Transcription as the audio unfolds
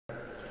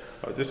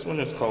This one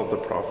is called The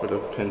Prophet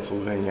of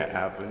Pennsylvania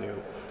Avenue.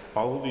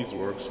 All of these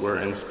works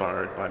were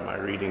inspired by my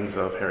readings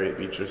of Harriet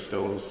Beecher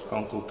Stowe's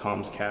Uncle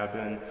Tom's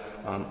Cabin,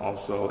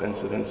 also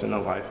Incidents in the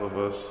Life of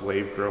a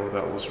Slave Girl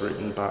that was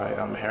written by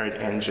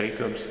Harriet Ann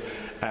Jacobs,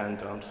 and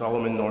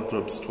Solomon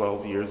Northrop's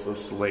 12 Years a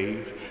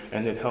Slave,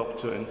 and it helped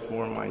to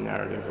inform my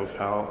narrative of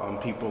how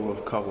people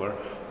of color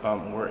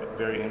were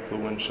very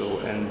influential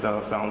in the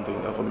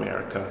founding of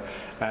America.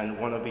 And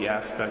one of the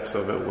aspects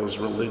of it was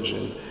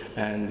religion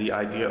and the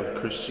idea of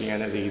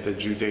Christianity, the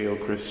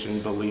Judeo-Christian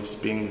beliefs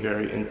being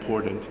very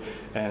important,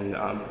 and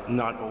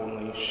not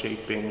only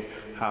shaping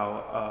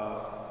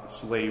how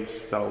slaves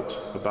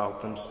felt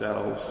about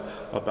themselves,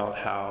 about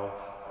how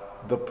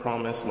the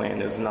promised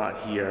land is not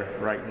here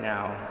right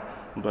now,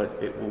 but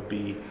it will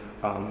be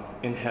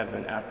in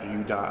heaven after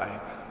you die.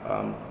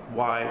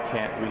 Why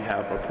can't we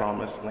have a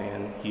promised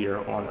land here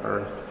on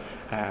earth?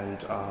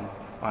 And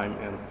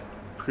I'm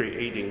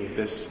creating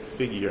this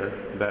figure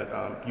that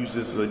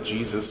uses the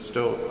Jesus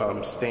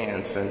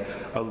stance and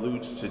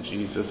alludes to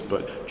Jesus,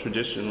 but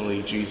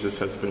traditionally Jesus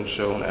has been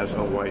shown as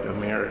a white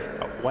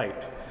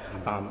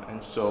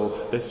and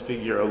so this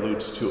figure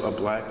alludes to a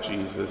black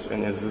Jesus,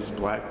 and is this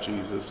black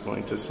Jesus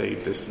going to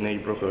save this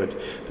neighborhood?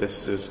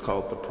 This is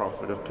called the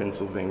Prophet of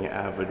Pennsylvania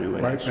Avenue.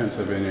 And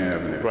Pennsylvania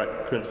Avenue?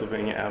 Right,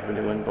 Pennsylvania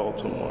Avenue in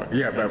Baltimore.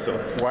 Yeah, but so,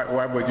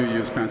 why would you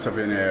use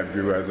Pennsylvania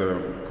Avenue as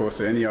opposed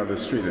to any other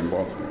street in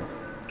Baltimore?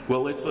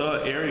 Well, it's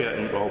an area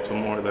in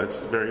Baltimore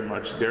that's very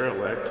much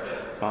derelict.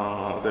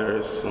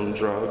 There's some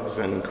drugs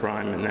and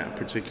crime in that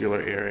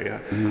particular area.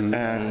 Mm-hmm.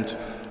 And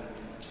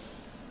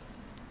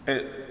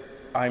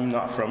I'm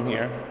not from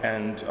here,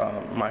 and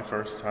my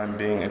first time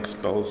being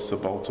exposed to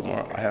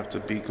Baltimore, I have to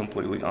be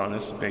completely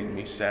honest, made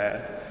me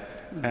sad.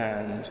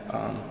 And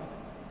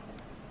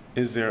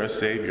is there a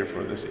savior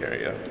for this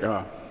area?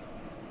 Yeah.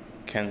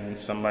 Can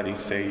somebody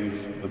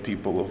save the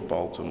people of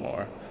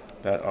Baltimore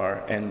that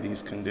are in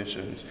these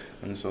conditions?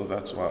 And so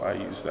that's why I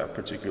use that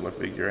particular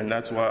figure, and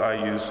that's why I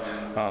use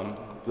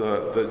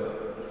the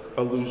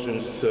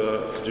allusions to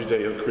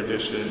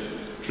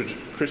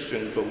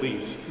Judeo-Christian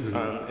beliefs,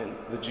 and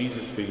the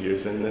Jesus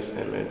figures in this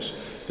image.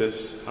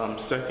 This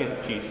second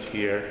piece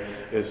here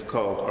is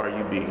called Are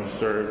You Being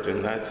Served?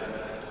 And that's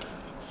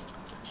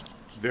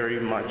very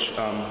much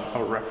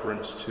a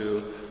reference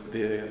to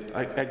the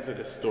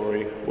Exodus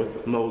story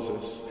with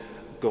Moses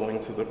going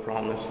to the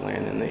Promised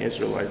Land and the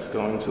Israelites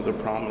going to the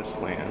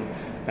Promised Land.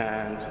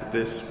 And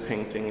this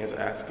painting is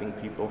asking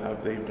people,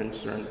 have they been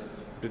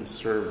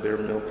served their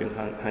milk and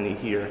honey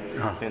here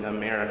in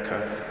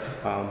America?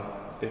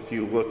 If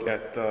you look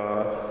at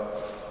the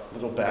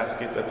little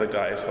basket that the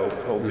guy is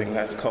holding,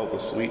 that's called the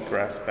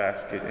sweetgrass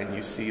basket, and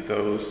you see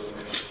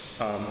those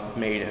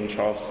made in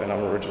Charleston.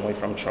 I'm originally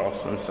from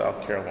Charleston,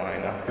 South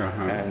Carolina,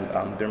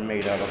 and they're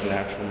made out of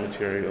natural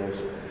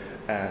materials.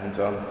 And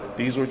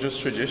these were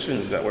just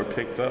traditions that were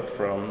picked up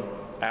from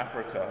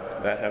Africa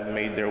that have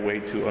made their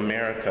way to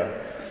America.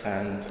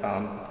 And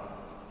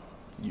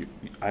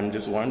I'm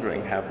just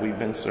wondering, have we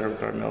been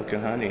served our milk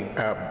and honey?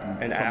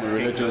 And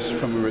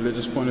from a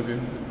religious point of view?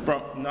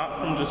 Not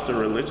from just a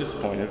religious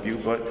point of view,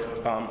 but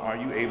are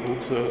you able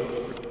to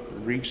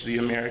reach the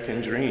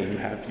American dream?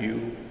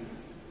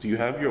 Do you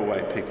have your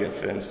white picket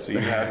fence? Do you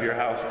have your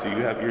house? Do you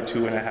have your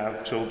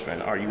 2.5 children?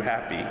 Are you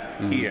happy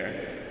here?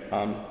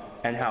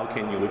 And how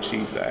can you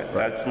achieve that?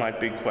 Right. That's my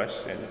big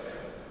question.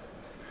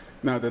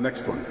 Now the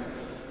next one.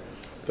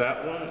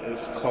 That one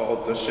is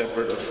called the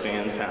Shepherd of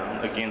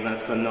Sandtown. Again,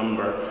 that's a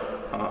number,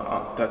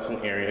 that's an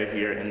area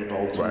here in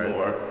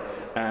Baltimore. Right.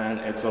 And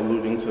it's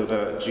alluding to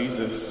the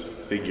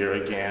Jesus figure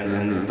again,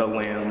 and the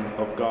Lamb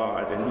of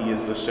God. And he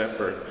is the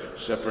shepherd,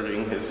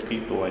 shepherding his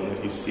people.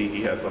 And you see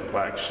he has a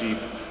black sheep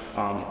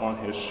on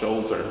his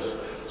shoulders.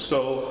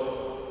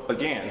 So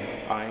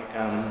again, I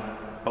am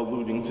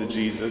alluding to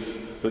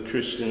Jesus, the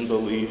Christian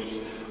beliefs,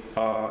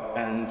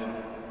 and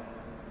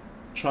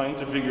trying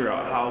to figure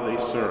out how they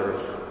serve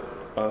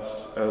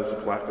us as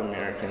Black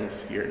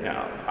Americans here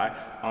now.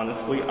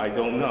 Honestly, I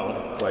don't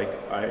know. Like,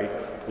 I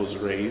was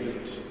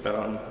raised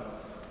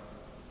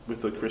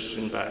with a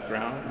Christian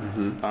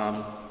background,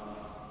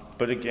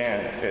 but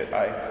again,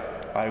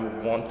 I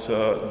want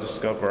to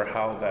discover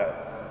how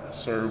that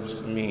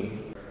serves me.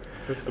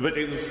 But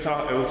it's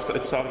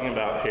talking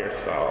about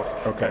hairstyles,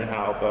 and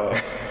how the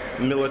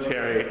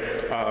military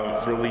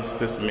released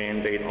this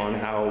mandate on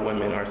how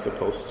women are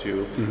supposed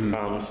to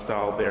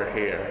style their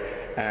hair.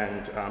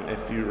 And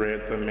if you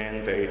read the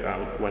mandate,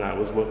 when I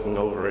was looking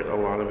over it, a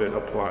lot of it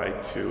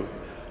applied to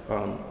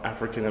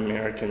African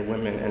American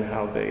women and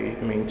how they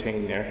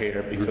maintain their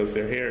hair, because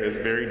their hair is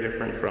very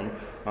different from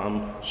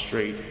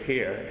straight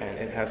hair, and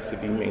it has to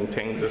be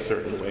maintained a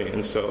certain way.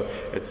 And so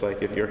it's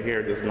like, if your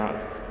hair does not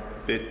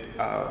fit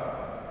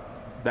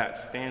that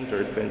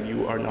standard, then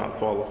you are not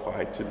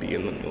qualified to be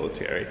in the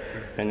military.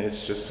 And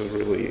it's just a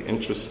really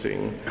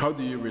interesting... How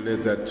do you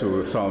relate that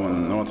to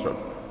Solomon Northrop?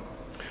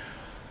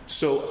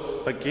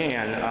 So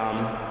again,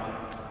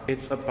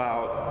 it's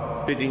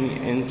about fitting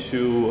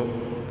into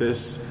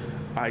this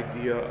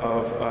idea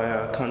of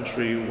a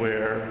country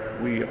where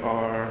we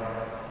are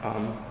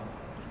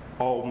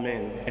all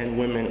men and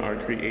women are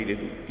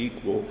created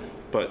equal,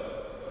 but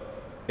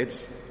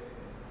it's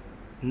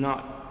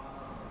not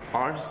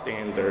our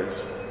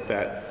standards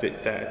that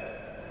fit that.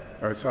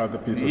 Or it's other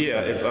people's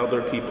standards. It's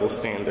other people's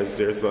standards.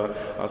 There's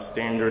a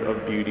standard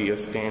of beauty, a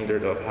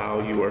standard of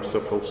how you are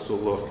supposed to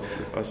look,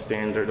 a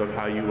standard of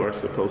how you are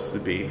supposed to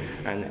be.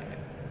 And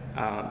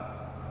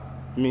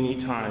many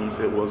times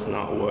it was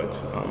not what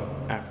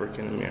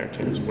African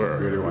Americans were.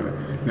 Really want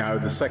it. Now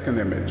the second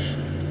image.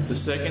 The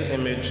second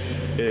image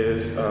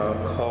is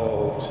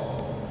called,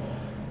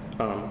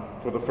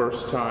 for the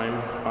first time,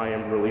 I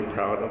am really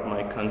proud of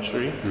my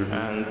country.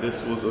 And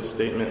this was a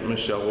statement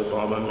Michelle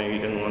Obama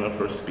made in one of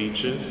her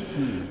speeches.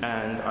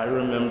 And I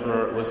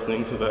remember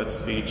listening to that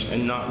speech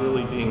and not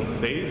really being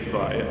fazed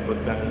by it,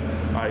 but then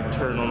I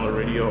turn on the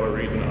radio or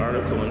read an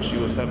article and she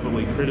was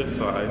heavily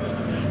criticized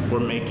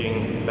for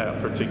making that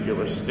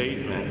particular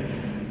statement.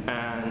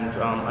 And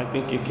I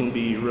think it can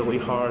be really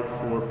hard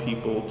for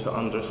people to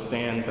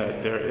understand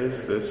that there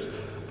is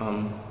this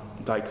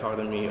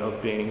dichotomy of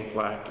being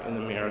black in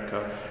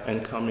America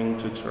and coming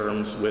to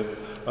terms with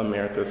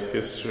America's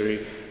history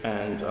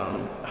and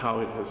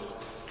how it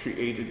has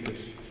created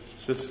this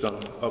system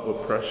of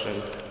oppression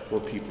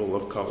for people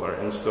of color.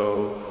 And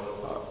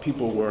so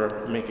people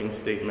were making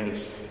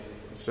statements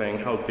saying,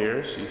 how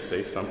dare she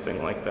say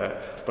something like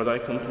that? But I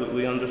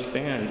completely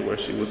understand where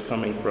she was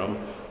coming from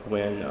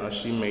when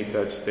she made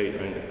that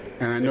statement.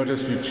 And I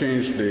noticed you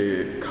changed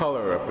the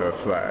color of the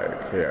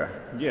flag here.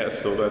 Yeah,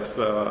 so that's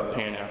the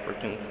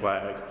Pan-African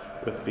flag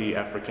with the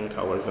African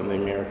colors and the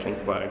American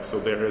flag. So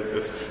there is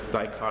this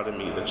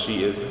dichotomy that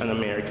she is an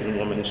American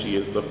woman, she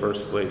is the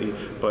First Lady,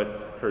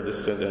 but her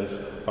descendants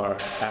are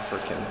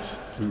Africans.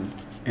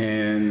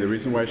 And the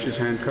reason why she's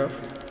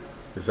handcuffed?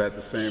 Is that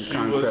the same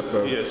concept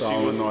of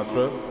Solomon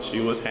Northrop? She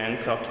was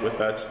handcuffed with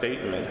that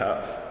statement.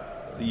 How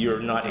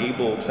you're not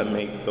able to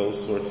make those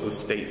sorts of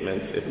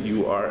statements if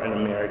you are an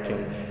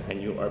American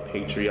and you are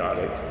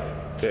patriotic.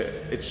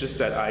 It's just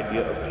that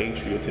idea of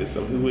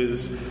patriotism. Who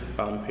is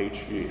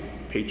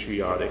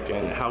patriotic,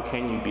 and how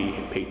can you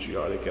be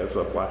patriotic as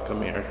a black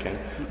American?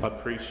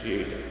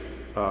 Appreciate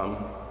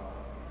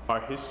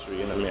our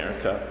history in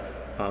America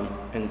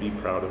and be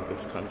proud of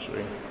this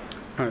country.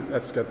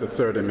 Let's get the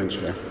third image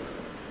here.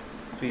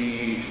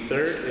 The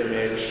third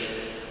image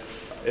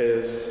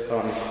is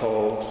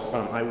called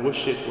I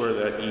Wish It Were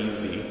That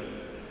Easy.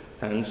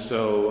 And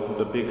so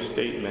the big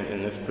statement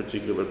in this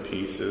particular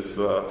piece is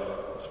the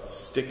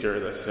sticker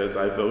that says,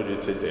 I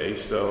voted today.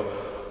 So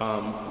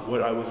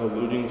what I was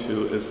alluding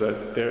to is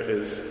that there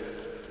is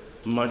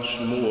much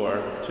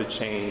more to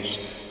change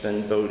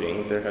than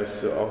voting. There has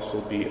to also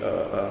be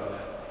a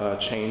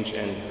change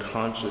in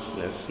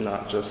consciousness,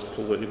 not just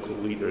political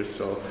leaders.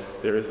 So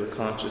there is a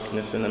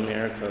consciousness in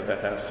America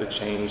that has to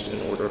change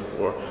in order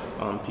for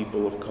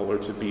people of color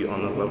to be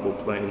on a level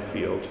playing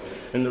field.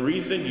 And the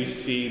reason you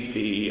see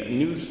the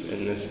noose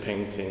in this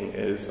painting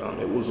is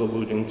it was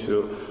alluding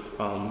to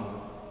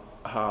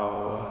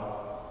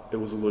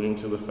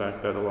the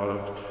fact that a lot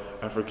of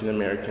African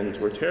Americans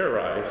were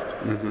terrorized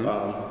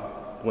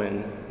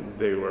when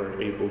they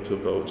were able to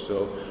vote.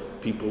 So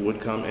people would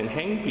come and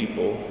hang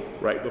people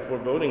right before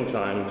voting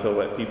time to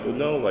let people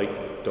know,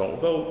 like, don't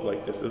vote,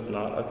 like this is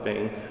not a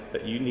thing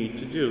that you need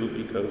to do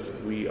because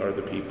we are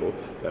the people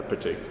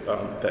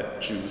that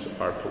choose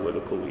our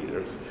political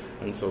leaders.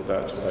 And so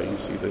that's why you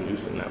see the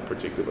noose in that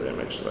particular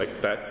image.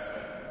 Like, that's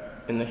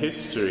in the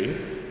history,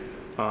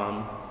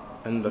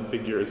 and the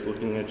figure is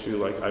looking at you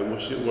like, I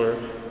wish it were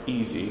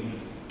easy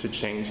to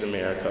change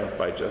America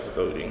by just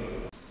voting.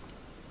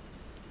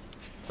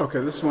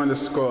 Okay, this one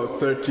is called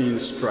 13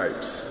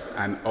 Stripes,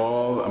 an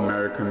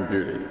all-American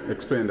beauty.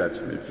 Explain that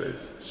to me,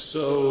 please.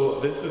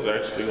 So this is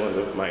actually one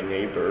of my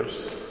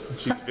neighbors.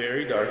 She's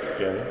very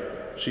dark-skinned.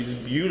 She's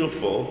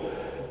beautiful.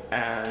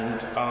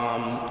 And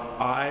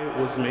I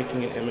was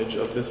making an image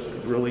of this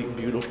really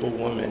beautiful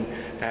woman.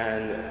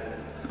 And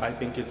I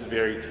think it's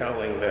very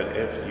telling that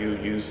if you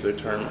use the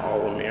term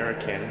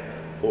all-American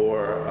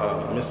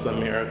or Miss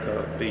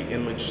America, the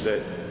image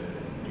that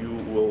you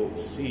will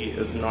see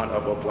is not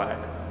of a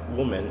black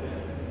woman,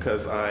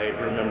 because I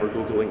remember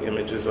Googling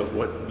images of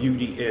what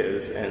beauty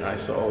is, and I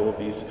saw all of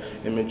these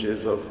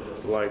images of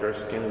lighter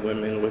skinned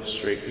women with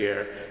straight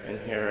hair, and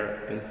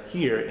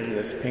here in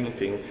this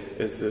painting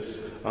is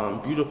this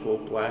beautiful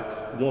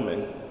black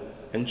woman,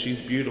 and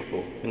she's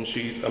beautiful, and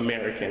she's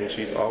American,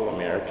 she's all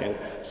American.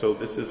 So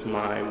this is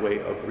my way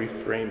of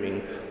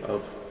reframing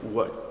of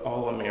what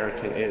all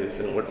American is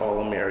and what all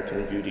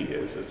American beauty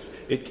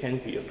is. It can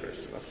be a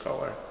person of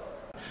color.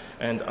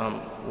 And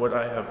what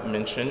I have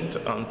mentioned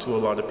to a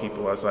lot of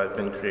people as I've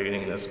been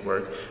creating this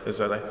work is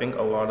that I think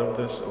a lot of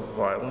this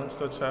violence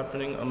that's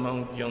happening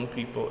among young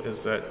people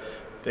is that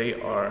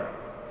they are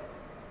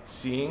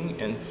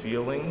seeing and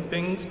feeling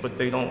things, but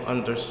they don't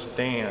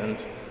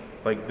understand,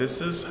 like,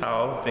 this is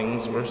how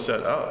things were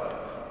set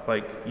up.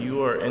 Like,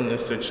 you are in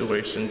this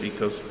situation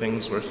because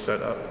things were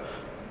set up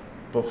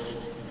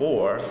before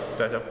before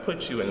that have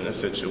put you in this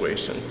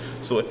situation.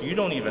 So if you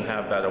don't even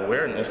have that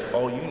awareness,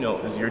 all you know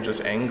is you're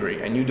just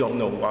angry and you don't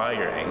know why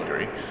you're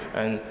angry.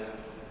 And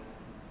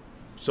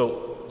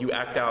so you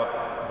act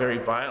out very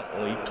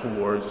violently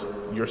towards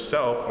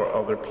yourself or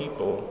other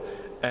people.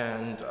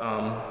 And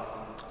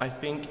I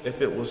think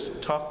if it was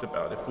talked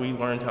about, if we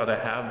learned how to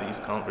have these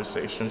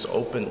conversations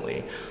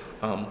openly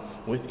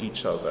with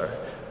each other,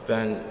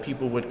 then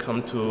people would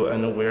come to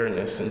an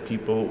awareness and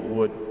people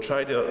would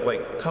try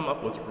to come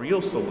up with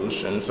real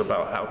solutions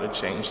about how to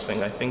change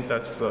things. I think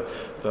that's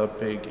the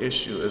big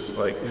issue is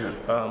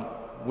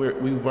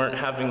we weren't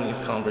having these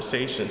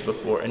conversations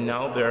before, and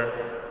now they're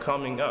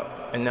coming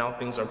up, and now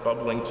things are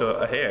bubbling to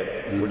a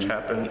head, which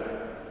happened.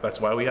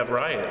 That's why we have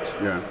riots.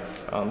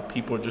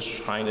 People are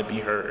just trying to be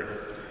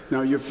heard.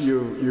 Now,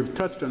 you've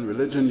touched on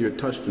religion, you've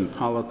touched on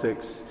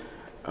politics.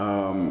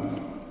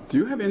 Do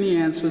you have any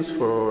answers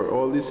for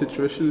all these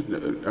situations?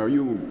 Are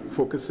you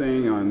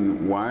focusing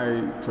on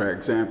why, for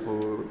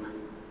example,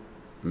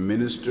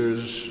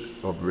 ministers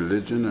of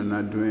religion are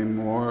not doing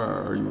more?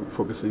 Or are you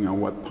focusing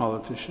on what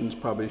politicians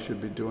probably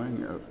should be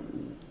doing?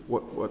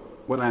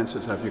 What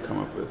answers have you come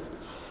up with?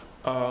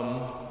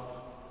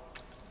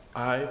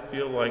 I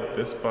feel like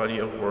this body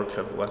of work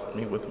have left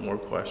me with more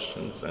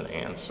questions than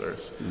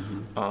answers.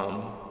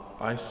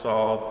 I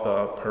saw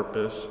the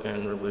purpose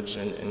in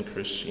religion and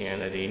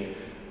Christianity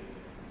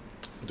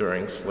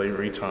during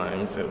slavery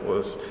times. It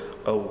was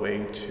a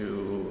way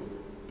to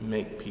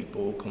make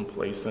people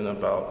complacent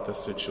about the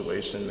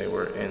situation they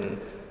were in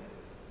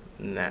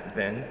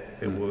then.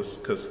 It was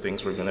because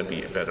things were going to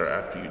be better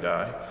after you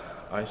die.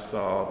 I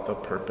saw the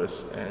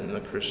purpose in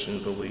the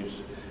Christian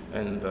beliefs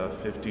in the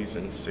 50s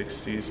and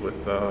 60s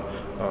with the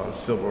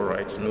civil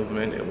rights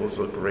movement. It was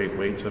a great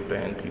way to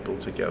band people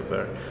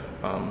together,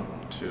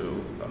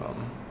 to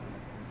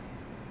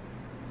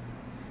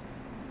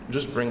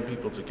just bring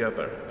people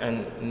together.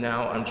 And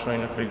now I'm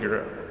trying to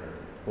figure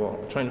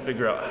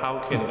out how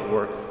can it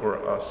work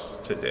for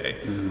us today.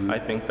 I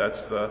think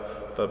that's the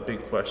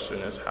big question,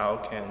 is how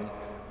can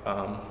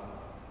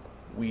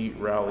we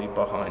rally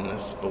behind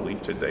this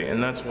belief today.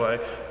 And that's why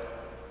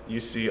you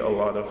see a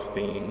lot of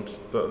themes,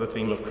 the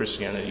theme of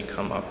Christianity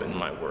come up in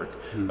my work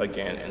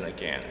again and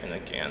again and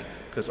again,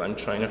 because I'm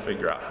trying to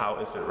figure out how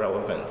is it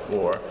relevant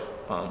for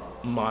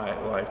my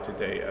life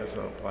today as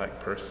a Black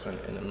person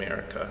in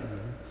America.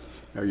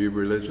 Are you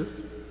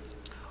religious?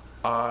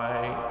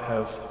 I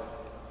have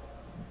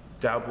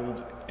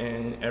dabbled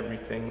in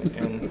everything,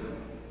 and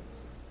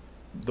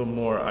the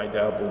more I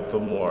dabble, the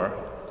more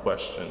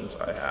questions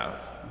I have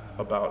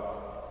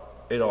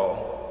about it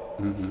all.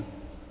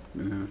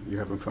 You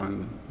haven't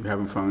found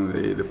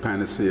the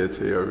panacea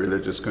to your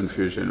religious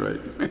confusion,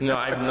 right? No,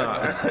 I've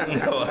not.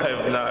 No, I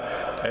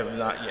have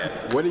not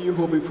yet. What are you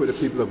hoping for the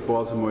people of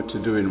Baltimore to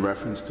do in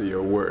reference to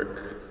your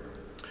work?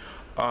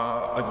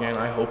 Again,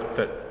 I hope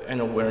that an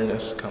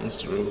awareness comes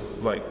through.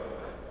 Like,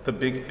 the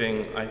big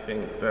thing I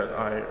think that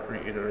I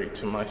reiterate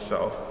to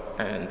myself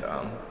and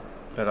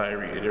that I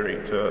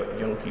reiterate to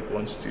young people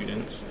and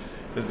students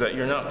is that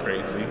you're not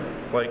crazy.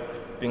 Like,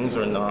 things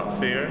are not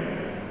fair,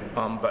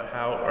 but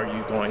how are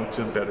you going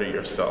to better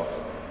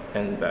yourself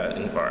in that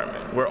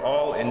environment? We're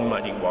all in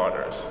muddy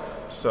waters,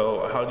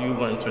 so how do you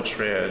learn to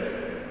tread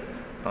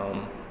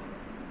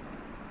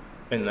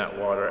in that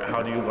water?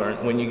 How do you learn,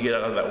 when you get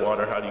out of that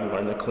water, how do you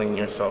learn to clean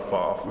yourself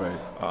off? Right.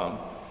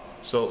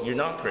 So you're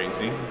not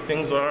crazy,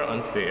 things are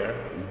unfair,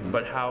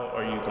 but how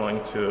are you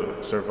going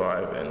to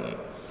survive? And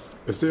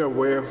is there a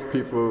way of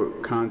people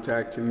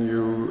contacting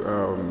you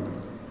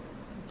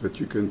that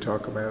you can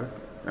talk about?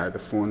 Either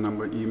phone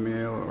number,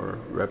 email, or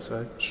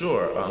website?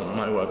 Sure.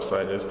 My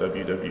website is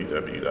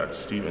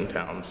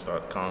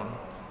www.stephentowns.com.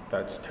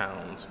 That's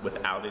Towns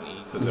without an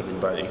E, because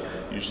everybody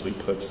usually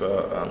puts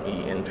a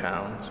E in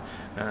Towns.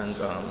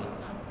 And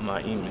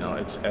my email,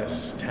 it's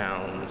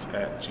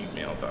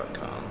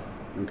stowns@gmail.com.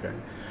 Okay.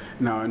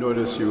 Now, I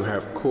notice you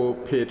have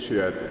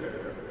Co-Patriot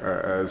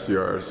as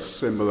your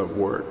symbol of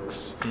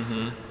works.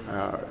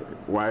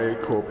 Why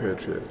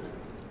Co-Patriot?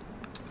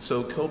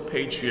 So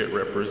Co-Patriot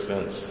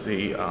represents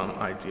the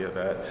idea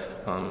that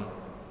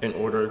in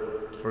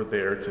order for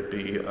there to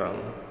be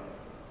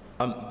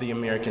the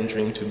American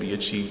dream to be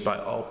achieved by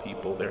all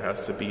people, there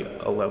has to be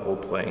a level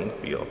playing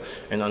field.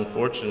 And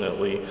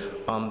unfortunately,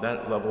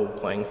 that level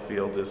playing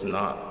field was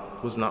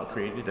not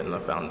created in the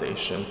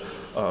foundation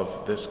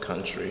of this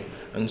country.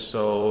 And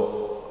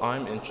so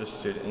I'm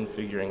interested in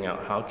figuring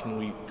out how can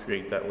we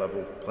create that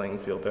level playing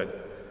field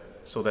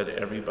so that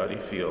everybody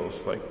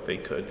feels like they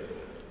could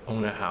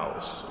own a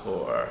house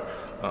or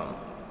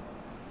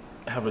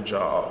have a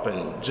job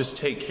and just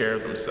take care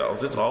of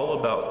themselves. It's all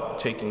about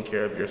taking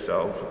care of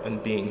yourself and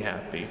being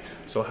happy.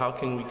 So how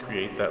can we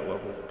create that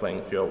level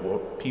playing field where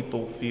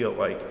people feel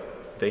like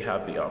they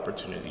have the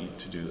opportunity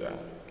to do that?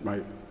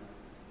 Right.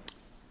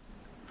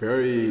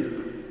 Very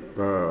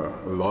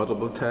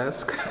laudable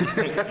task.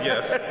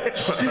 Yes.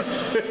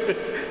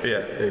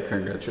 Yeah. Hey,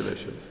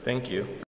 congratulations. Thank you.